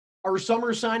Our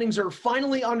summer signings are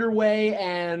finally underway,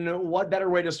 and what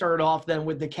better way to start off than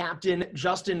with the captain,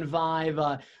 Justin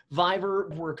Vaive. Viver,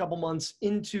 we're a couple months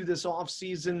into this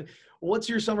offseason. What's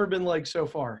your summer been like so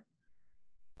far?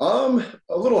 A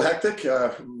little hectic.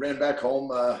 Ran back home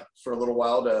for a little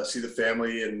while to see the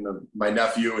family and my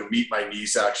nephew and meet my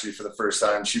niece actually for the first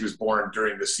time. She was born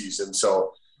during the season,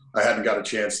 so I hadn't got a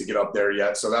chance to get up there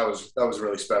yet. So that was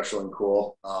really special and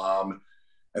cool.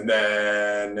 And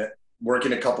then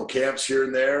working a couple camps here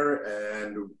and there,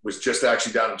 and was just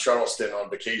actually down in Charleston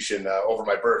on vacation over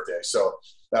my birthday. So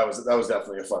that was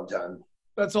definitely a fun time.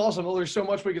 That's awesome. Well, there's so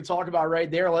much we could talk about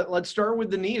right there. Let's start with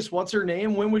the niece. What's her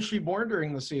name? When was she born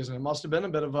during the season? It must have been a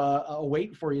bit of a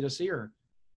wait for you to see her.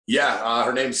 Yeah,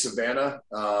 her name's Savannah.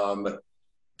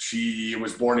 She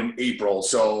was born in April,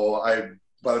 so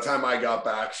by the time I got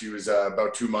back, she was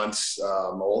about 2 months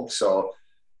old. So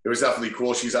it was definitely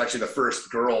cool. She's actually the first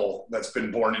girl that's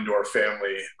been born into our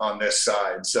family on this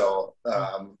side. So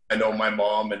I know my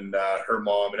mom and her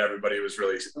mom and everybody was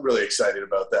really, really excited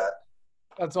about that.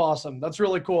 That's awesome. That's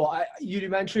really cool. You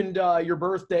mentioned your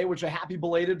birthday, which a happy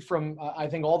belated from, I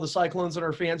think, all the Cyclones and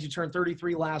our fans. You turned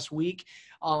 33 last week.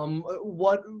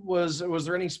 What was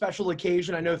there any special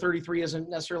occasion? I know 33 isn't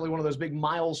necessarily one of those big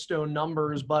milestone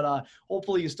numbers, but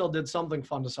hopefully you still did something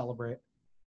fun to celebrate.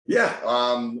 Yeah.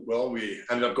 Well, we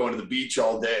ended up going to the beach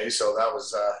all day. So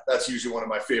that's usually one of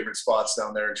my favorite spots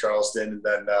down there in Charleston. And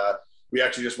then we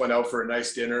actually just went out for a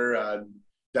nice dinner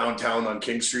downtown on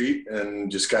King Street and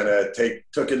just kind of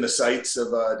took in the sights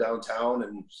of downtown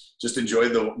and just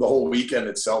enjoyed the whole weekend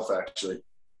itself, actually.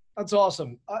 That's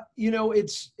awesome.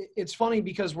 It's funny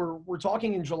because we're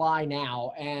talking in July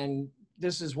now, and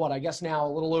this is what, I guess now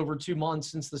a little over 2 months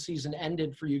since the season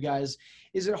ended for you guys.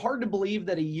 Is it hard to believe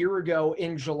that a year ago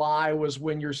in July was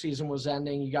when your season was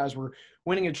ending? You guys were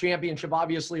winning a championship,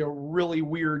 obviously a really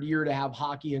weird year to have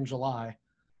hockey in July.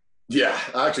 Yeah,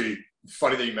 actually,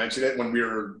 funny that you mentioned it. When we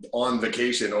were on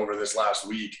vacation over this last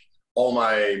week, all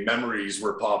my memories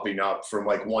were popping up from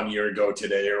like 1 year ago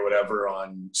today or whatever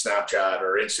on Snapchat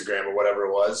or Instagram or whatever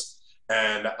it was.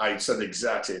 And I said the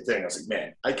exact same thing. I was like,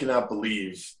 man, I cannot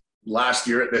believe last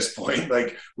year at this point,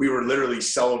 like we were literally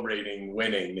celebrating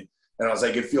winning. And I was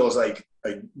like, it feels like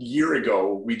a year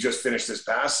ago we just finished this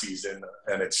past season.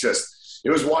 And it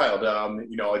was wild.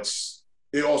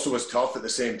 It also was tough at the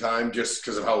same time just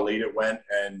because of how late it went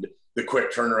and the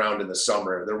quick turnaround in the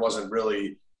summer. There wasn't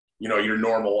really, your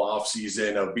normal off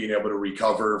season of being able to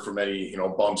recover from any,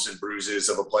 bumps and bruises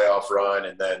of a playoff run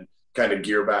and then kind of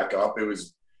gear back up. It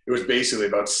was basically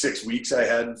about 6 weeks I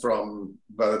had from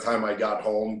by the time I got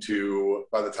home to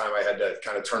by the time I had to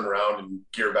kind of turn around and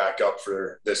gear back up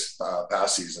for this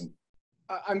past season.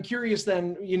 I'm curious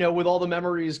then, with all the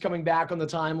memories coming back on the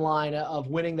timeline of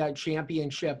winning that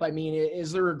championship, I mean,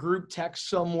 is there a group text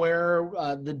somewhere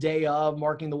the day of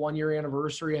marking the 1 year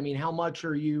anniversary? I mean, how much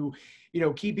are you,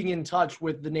 keeping in touch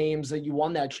with the names that you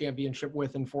won that championship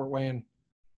with in Fort Wayne?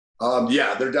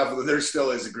 Yeah, there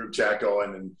still is a group chat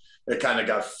going, and it kind of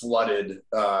got flooded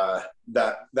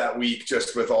that week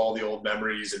just with all the old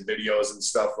memories and videos and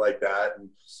stuff like that.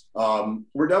 And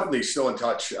we're definitely still in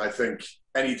touch. I think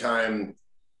anytime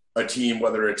a team,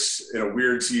 whether it's in a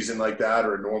weird season like that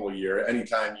or a normal year,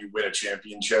 anytime you win a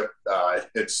championship,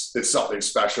 it's something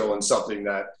special and something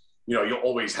that, you'll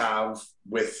always have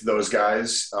with those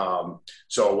guys.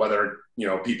 So whether,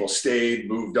 people stayed,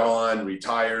 moved on,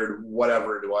 retired,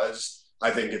 whatever it was,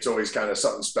 I think it's always kind of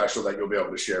something special that you'll be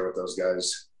able to share with those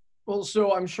guys. Well,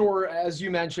 so I'm sure, as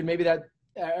you mentioned, maybe that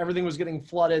everything was getting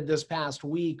flooded this past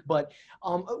week, but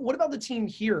what about the team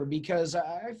here? Because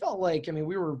I felt like,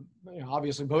 we were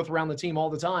obviously both around the team all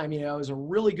the time. It was a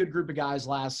really good group of guys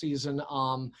last season.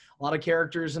 A lot of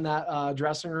characters in that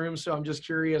dressing room. So I'm just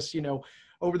curious,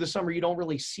 over the summer, you don't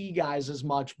really see guys as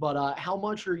much, but how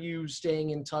much are you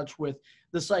staying in touch with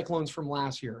the Cyclones from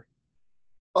last year?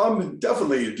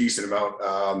 Definitely a decent amount.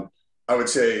 I would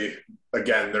say,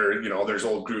 again, there's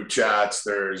old group chats,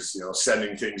 there's,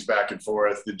 sending things back and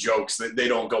forth, the jokes, they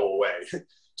don't go away.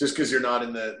 Just because you're not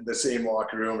in the same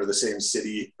locker room or the same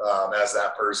city as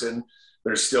that person,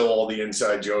 there's still all the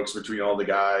inside jokes between all the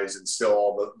guys and still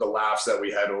all the laughs that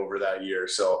we had over that year.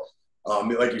 So,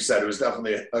 like you said, it was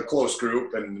definitely a close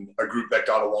group and a group that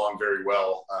got along very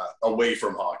well away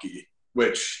from hockey,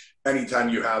 which anytime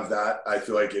you have that, I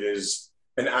feel like it is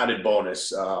an added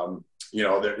bonus.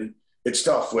 It's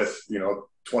tough with,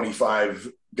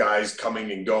 25 guys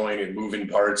coming and going and moving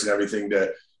parts and everything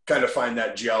to kind of find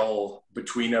that gel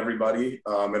between everybody.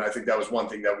 And I think that was one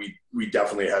thing that we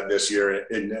definitely had this year,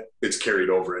 and it's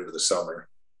carried over into the summer.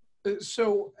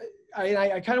 So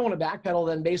I kind of want to backpedal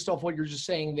then based off what you're just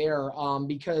saying there,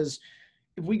 because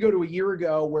if we go to a year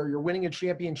ago where you're winning a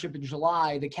championship in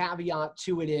July, the caveat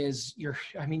to it is you're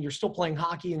still playing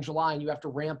hockey in July and you have to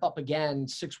ramp up again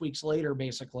 6 weeks later,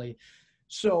 basically.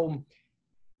 So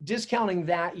discounting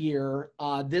that year,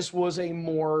 this was a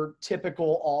more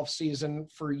typical off season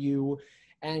for you.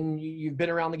 And you've been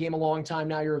around the game a long time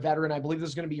now. You're a veteran. I believe this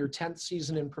is going to be your 10th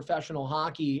season in professional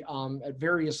hockey at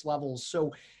various levels.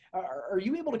 So are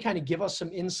you able to kind of give us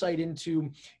some insight into,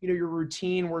 your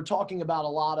routine? We're talking about a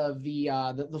lot of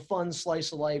the fun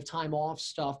slice of life, time off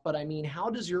stuff. But I mean, how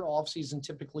does your off season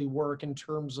typically work in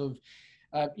terms of,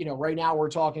 right now we're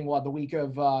talking the week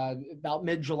of about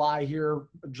mid-July here,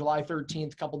 July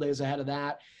 13th, a couple days ahead of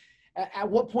that. At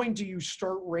what point do you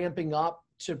start ramping up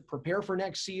to prepare for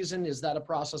next season? Is that a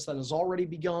process that has already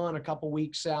begun a couple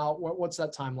weeks out? What's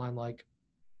that timeline like?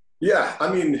 Yeah,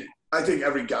 I mean, I think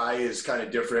every guy is kind of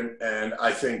different. And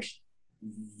I think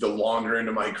the longer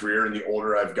into my career and the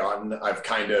older I've gotten, I've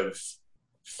kind of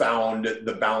found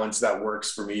the balance that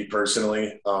works for me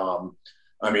personally.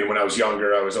 When I was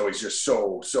younger, I was always just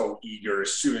so eager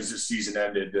as soon as the season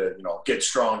ended to, get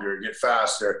stronger, get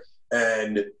faster.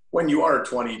 And when you are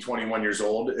 20, 21 years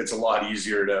old, it's a lot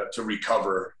easier to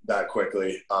recover that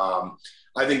quickly.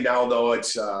 I think now, though,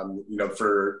 it's,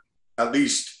 for at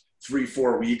least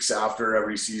 3-4 weeks after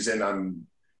every season, I'm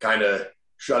kind of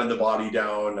shutting the body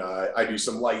down. I do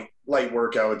some light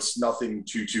workouts, nothing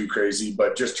too crazy,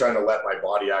 but just trying to let my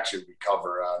body actually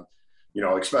recover.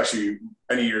 Especially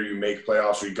any year you make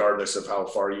playoffs, regardless of how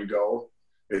far you go,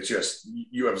 it's just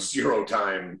you have zero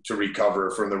time to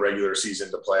recover from the regular season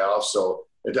to playoffs. So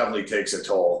it definitely takes a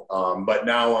toll. But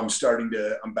now I'm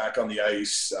back on the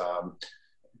ice a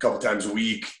couple times a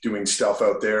week doing stuff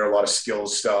out there, a lot of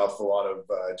skills stuff, a lot of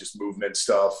just movement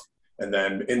stuff. And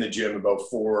then in the gym about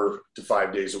 4 to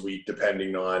 5 days a week,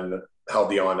 depending on how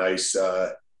the on ice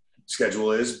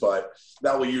schedule is. But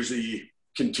that will usually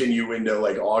continue into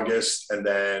like August. And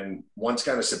then once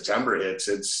kind of September hits,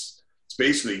 it's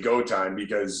basically go time,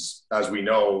 because as we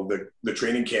know, the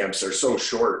training camps are so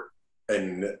short,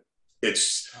 and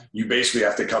you basically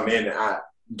have to come in at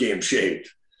game shape.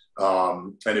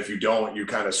 And if you don't, you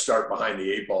kind of start behind the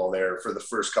 8 ball there for the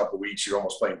first couple of weeks. You're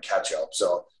almost playing catch up.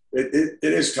 So it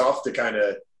is tough to kind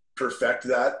of perfect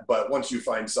that. But once you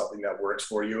find something that works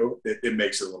for you, it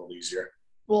makes it a little easier.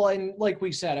 Well, and like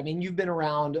we said, you've been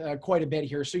around quite a bit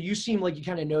here, so you seem like you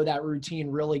kind of know that routine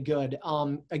really good.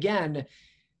 Again,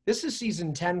 this is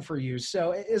season 10 for you.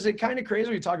 So is it kind of crazy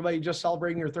when you talk about you just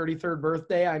celebrating your 33rd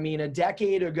birthday? A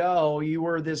decade ago, you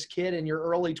were this kid in your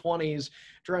early 20s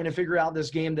trying to figure out this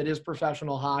game that is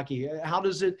professional hockey. How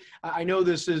does it, I know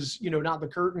this is, not the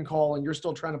curtain call and you're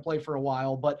still trying to play for a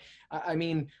while, but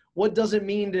what does it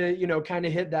mean to, kind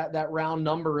of hit that round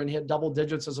number and hit double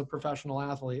digits as a professional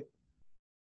athlete?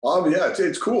 Yeah,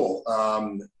 it's cool.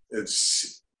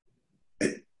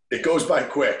 It goes by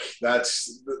quick.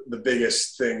 That's the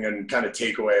biggest thing and kind of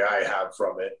takeaway I have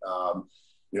from it.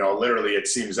 Literally it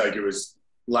seems like it was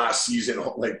last season,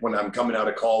 like when I'm coming out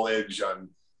of college, I'm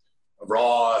a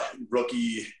raw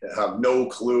rookie, have no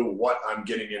clue what I'm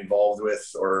getting involved with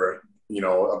or,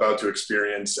 about to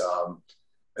experience.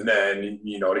 And then,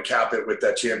 to cap it with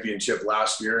that championship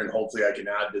last year, and hopefully I can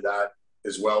add to that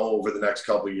as well over the next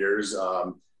couple of years.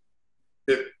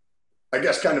 It, I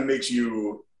guess, kind of makes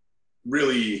you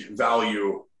really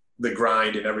value the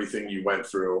grind and everything you went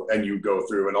through and you go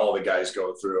through and all the guys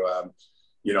go through.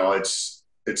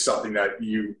 It's something that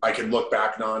I can look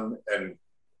back on and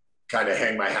kind of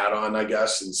hang my hat on, I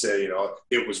guess, and say,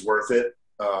 it was worth it.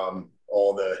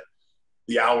 All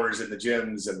the hours in the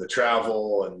gyms and the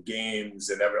travel and games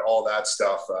and all that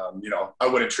stuff. I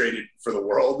wouldn't trade it for the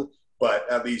world,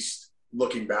 but at least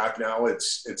looking back now,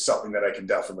 it's something that I can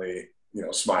definitely,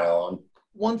 smile on.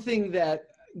 One thing that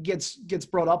gets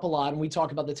brought up a lot, and we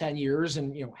talk about the 10 years,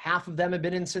 and half of them have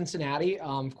been in Cincinnati.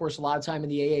 Of course, a lot of time in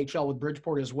the AHL with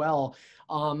Bridgeport as well.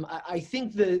 I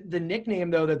think the nickname,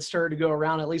 though, that started to go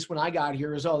around, at least when I got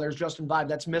here, is, there's Justin Vaive.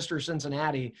 That's Mr.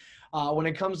 Cincinnati when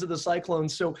it comes to the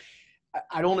Cyclones. So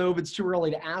I don't know if it's too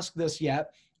early to ask this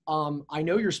yet. I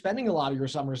know you're spending a lot of your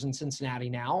summers in Cincinnati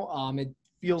now. It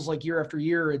feels like year after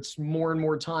year, it's more and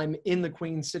more time in the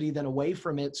Queen City than away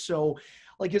from it. So,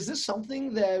 is this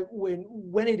something that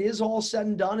when it is all said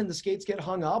and done and the skates get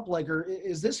hung up, or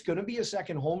is this going to be a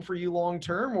second home for you long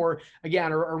term? Or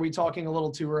again, are we talking a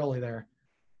little too early there?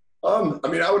 I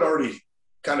would already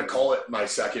kind of call it my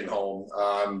second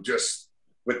home, just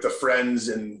with the friends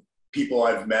and people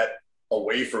I've met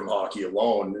away from hockey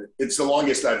alone. It's the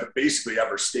longest I've basically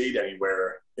ever stayed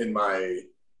anywhere in my,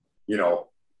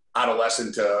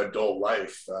 adolescent to adult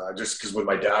life, just because when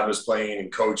my dad was playing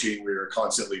and coaching, we were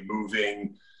constantly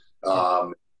moving.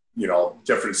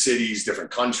 different cities,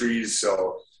 different countries.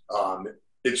 So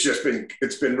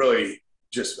it's been really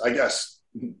just, I guess,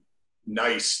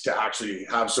 nice to actually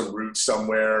have some roots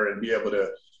somewhere and be able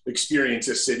to experience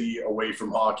a city away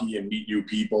from hockey and meet new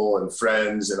people and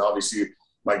friends. And obviously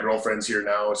my girlfriend's here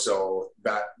now, so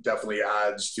that definitely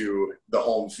adds to the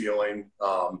home feeling.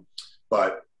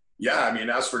 But yeah, I mean,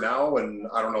 as for now, and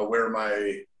I don't know where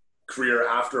my career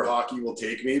after hockey will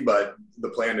take me, but the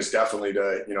plan is definitely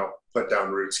to, put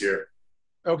down roots here.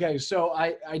 Okay, so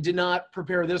I did not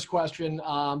prepare this question,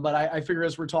 but I figure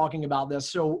as we're talking about this,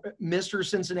 so Mr.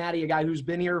 Cincinnati, a guy who's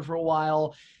been here for a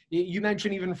while, you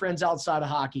mentioned even friends outside of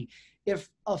hockey. If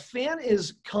a fan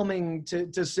is coming to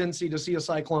Cincy to see a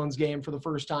Cyclones game for the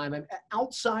first time, and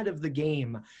outside of the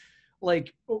game,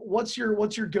 like what's your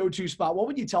go-to spot? What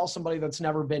would you tell somebody that's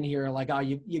never been here? Like,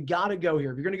 you got to go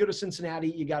here. If you're going to go to Cincinnati,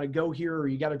 you got to go here, or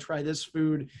you got to try this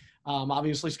food.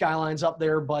 Obviously Skyline's up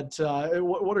there, but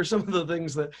what are some of the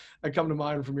things that come to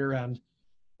mind from your end?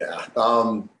 Yeah.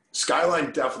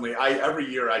 Skyline, definitely. Every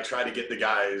year I try to get the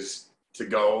guys to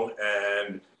go,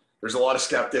 and there's a lot of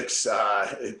skeptics.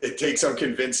 It takes some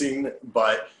convincing,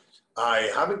 but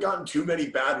I haven't gotten too many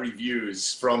bad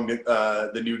reviews from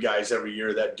the new guys every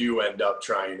year that do end up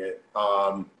trying it.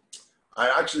 I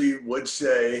actually would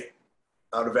say,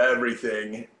 out of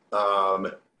everything,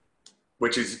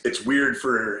 which is, it's weird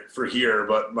for here,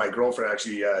 but my girlfriend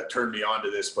actually turned me on to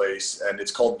this place, and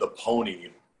it's called The Pony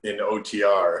in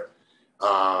OTR.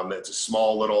 It's a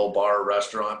small little bar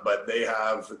restaurant, but they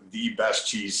have the best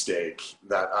cheesesteak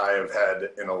that I have had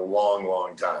in a long,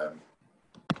 long time.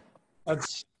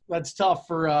 That's tough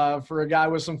for a guy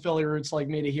with some Philly roots like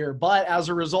me to hear. But as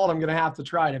a result, I'm going to have to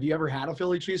try it. Have you ever had a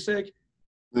Philly cheesesteak?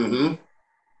 Mm-hmm.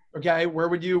 Okay, where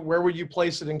would you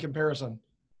place it in comparison?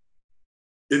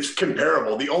 It's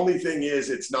comparable. The only thing is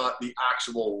it's not the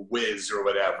actual whiz or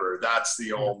whatever. That's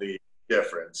the only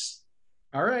difference.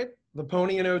 All right. The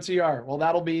Pony and OTR. Well,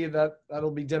 that'll be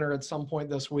dinner at some point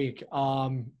this week,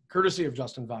 courtesy of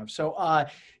Justin Vaive. So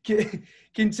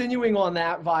continuing on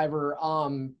that, Viver,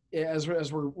 as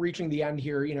we're reaching the end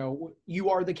here, you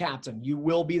are the captain. You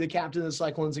will be the captain of the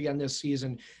Cyclones again this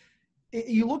season.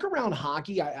 You look around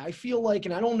hockey, I feel like,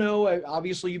 and I don't know,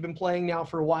 obviously you've been playing now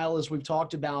for a while, as we've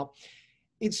talked about.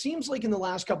 It seems like in the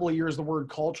last couple of years, the word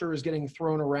culture is getting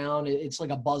thrown around. It's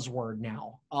like a buzzword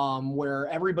now, where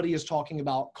everybody is talking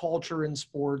about culture in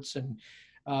sports and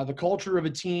the culture of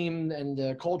a team and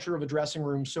the culture of a dressing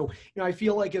room. So, I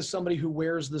feel like as somebody who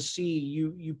wears the C,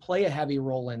 you play a heavy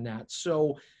role in that.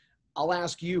 So I'll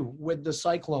ask you, with the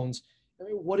Cyclones,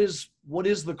 what is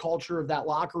the culture of that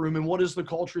locker room, and what is the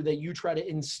culture that you try to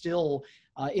instill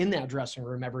in that dressing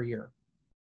room every year?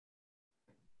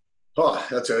 Oh,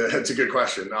 that's a good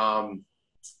question.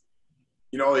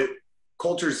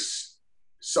 Culture's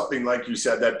something, like you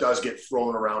said, that does get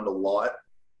thrown around a lot.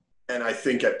 And I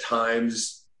think at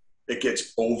times it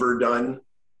gets overdone,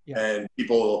 and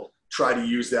people try to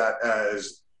use that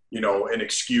as, an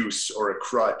excuse or a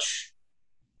crutch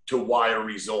to why a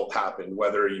result happened,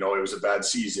 whether, it was a bad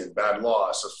season, bad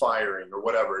loss, a firing, or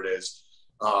whatever it is.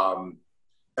 And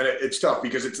it's tough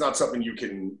because it's not something you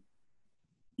can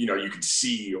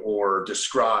see or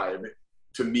describe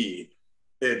to me.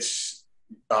 It's,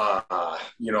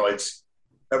 it's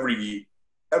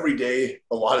every day.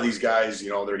 A lot of these guys,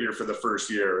 they're here for the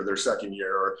first year or their second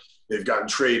year, or they've gotten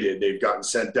traded, they've gotten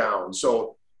sent down.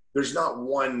 So there's not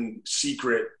one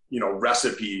secret,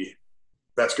 recipe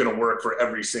that's going to work for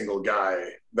every single guy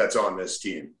that's on this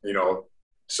team.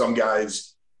 Some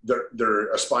guys,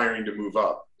 they're aspiring to move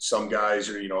up. Some guys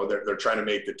are, they're trying to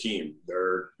make the team.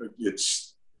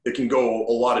 It can go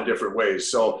a lot of different ways.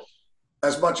 So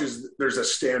as much as there's a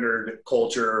standard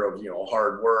culture of,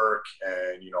 hard work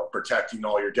and, protecting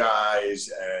all your guys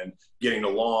and getting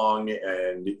along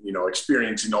and,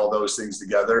 experiencing all those things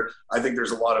together, I think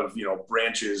there's a lot of,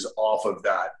 branches off of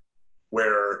that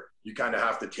where you kind of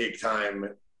have to take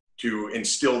time to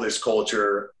instill this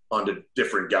culture onto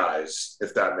different guys,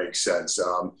 if that makes sense.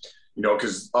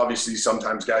 Because obviously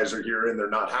sometimes guys are here and they're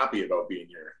not happy about being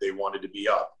here. They wanted to be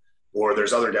up. Or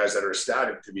there's other guys that are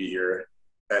ecstatic to be here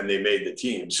and they made the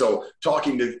team. So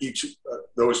talking to each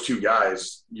those two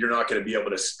guys, you're not going to be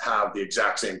able to have the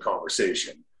exact same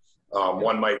conversation.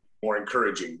 One might be more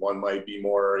encouraging. One might be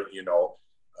more,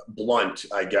 blunt,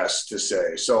 I guess, to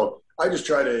say. So I just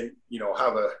try to,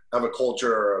 have a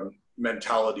culture or a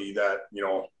mentality that,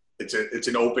 it's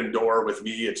an open door with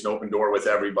me. It's an open door with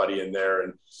everybody in there.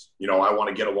 And, I want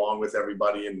to get along with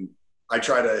everybody. And I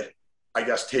try to, I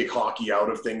guess, take hockey out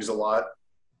of things a lot.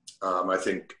 I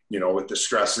think, with the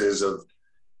stresses of,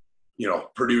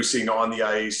 producing on the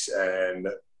ice and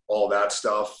all that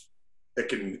stuff, it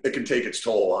can take its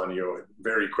toll on you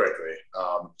very quickly.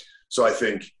 So I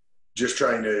think just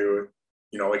trying to,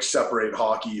 like separate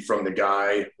hockey from the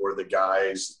guy or the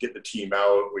guys, get the team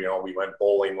out. We went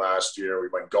bowling last year. We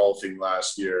went golfing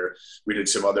last year. We did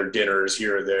some other dinners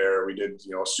here or there. We did,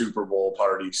 Super Bowl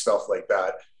party, stuff like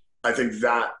that. I think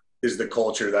that is the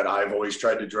culture that I've always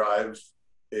tried to drive,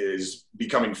 is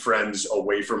becoming friends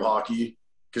away from hockey.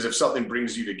 Because if something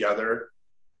brings you together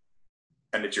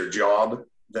and it's your job,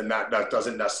 then that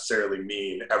doesn't necessarily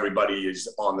mean everybody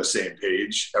is on the same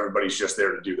page. Everybody's just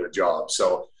there to do their job.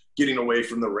 So getting away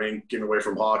from the rink, getting away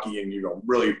from hockey, and,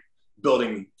 really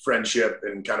building friendship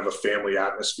and kind of a family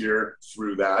atmosphere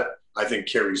through that, I think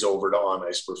carries over to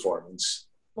on-ice performance.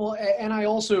 Well, and I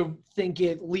also think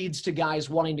it leads to guys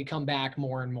wanting to come back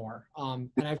more and more. And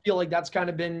I feel like that's kind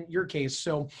of been your case.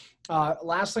 So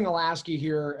last thing I'll ask you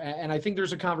here, and I think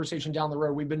there's a conversation down the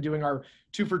road. We've been doing our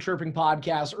 2 for Chirping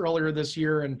podcast earlier this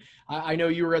year, and I know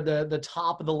you were at the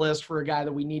top of the list for a guy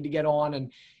that we need to get on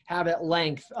and have at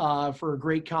length for a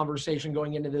great conversation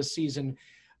going into this season.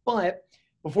 But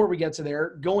before we get to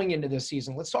there, going into this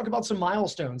season, let's talk about some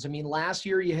milestones. I mean, last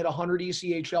year you hit 100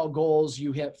 ECHL goals.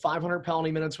 You hit 500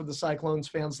 penalty minutes with the Cyclones.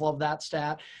 Fans love that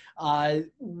stat.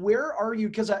 Where are you?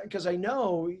 Because I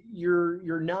know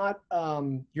you're not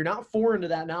foreign to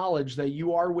that knowledge that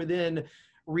you are within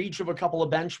reach of a couple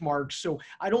of benchmarks. So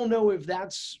I don't know if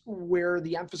that's where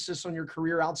the emphasis on your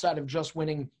career outside of just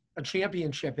winning a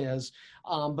championship is.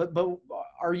 But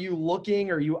are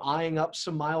you eyeing up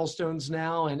some milestones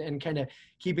now and kind of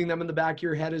keeping them in the back of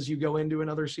your head as you go into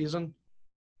another season?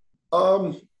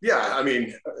 Yeah, I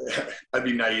mean, I'd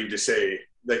be naive to say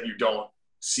that you don't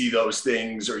see those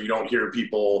things or you don't hear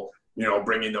people,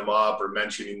 bringing them up or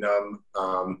mentioning them.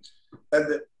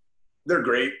 And they're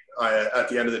great. At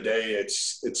the end of the day,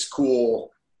 it's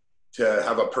cool to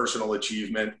have a personal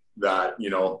achievement that,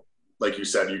 like you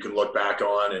said, you can look back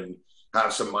on and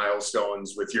have some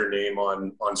milestones with your name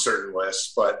on certain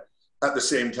lists. But at the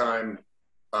same time,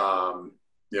 I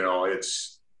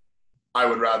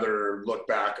would rather look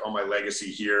back on my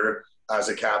legacy here as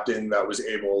a captain that was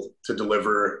able to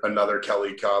deliver another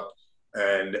Kelly Cup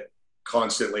and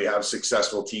constantly have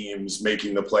successful teams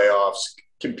making the playoffs,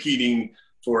 competing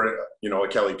for, a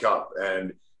Kelly Cup.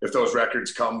 And if those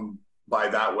records come by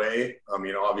that way, I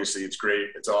mean, obviously it's great.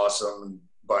 It's awesome.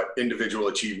 But individual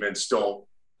achievements don't,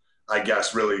 I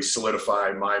guess, really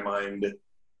solidify my mind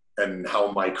and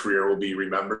how my career will be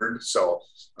remembered. So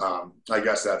I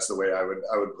guess that's the way I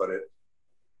would put it.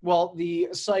 Well, the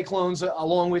Cyclones,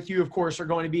 along with you, of course, are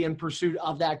going to be in pursuit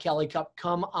of that Kelly Cup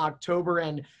come October.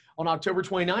 And on October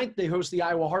 29th, they host the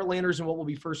Iowa Heartlanders in what will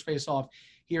be first face-off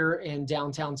here in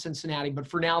downtown Cincinnati. But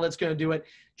for now, that's going to do it.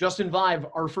 Justin Vaive,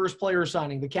 our first player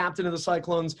signing, the captain of the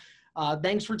Cyclones.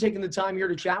 Thanks for taking the time here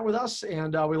to chat with us,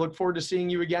 and we look forward to seeing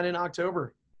you again in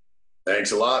October.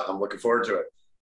 Thanks a lot. I'm looking forward to it.